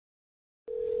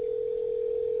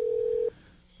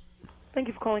Thank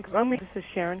you for calling. This is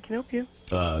Sharon. Can I help you?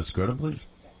 Scrotum, please.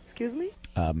 Excuse me?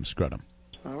 Scrotum.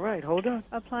 All right, hold on.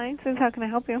 Appliances, how can I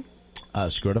help you?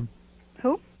 Scrotum.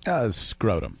 Who?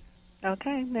 Scrotum.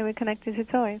 Okay, then we connect you to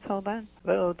toys. Hold on.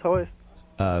 Hello, toys.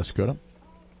 Scrotum.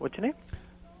 What's your name?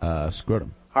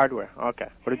 Scrotum. Hardware. Okay.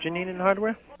 What did you need in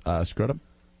hardware? Scrotum.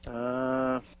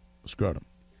 Scrotum.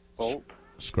 Bolt.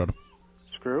 Scrotum.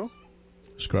 Screw.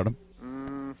 Scrotum.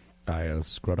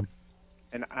 Scrotum.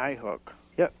 An eye hook.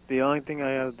 Yep. The only thing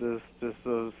I have is just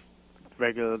those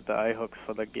regular eye hooks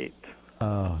for the gate.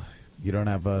 You don't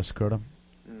have scrotum?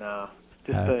 No.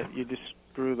 Just you just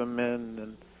screw them in,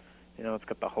 and it's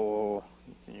got the hole.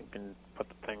 You can put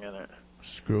the thing in it.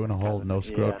 Screw in a hole, no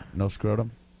scrotum. Yeah. No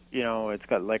scrotum. It's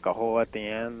got like a hole at the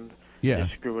end. Yeah. You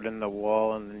screw it in the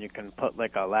wall, and then you can put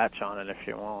like a latch on it if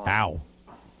you want. Ow!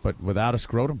 But without a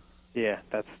scrotum? Yeah,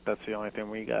 that's the only thing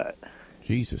we got.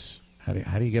 Jesus, how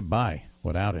do you get by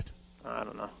without it? I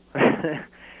don't know.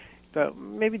 But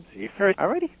maybe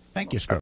alrighty. Thank you, Scrotum.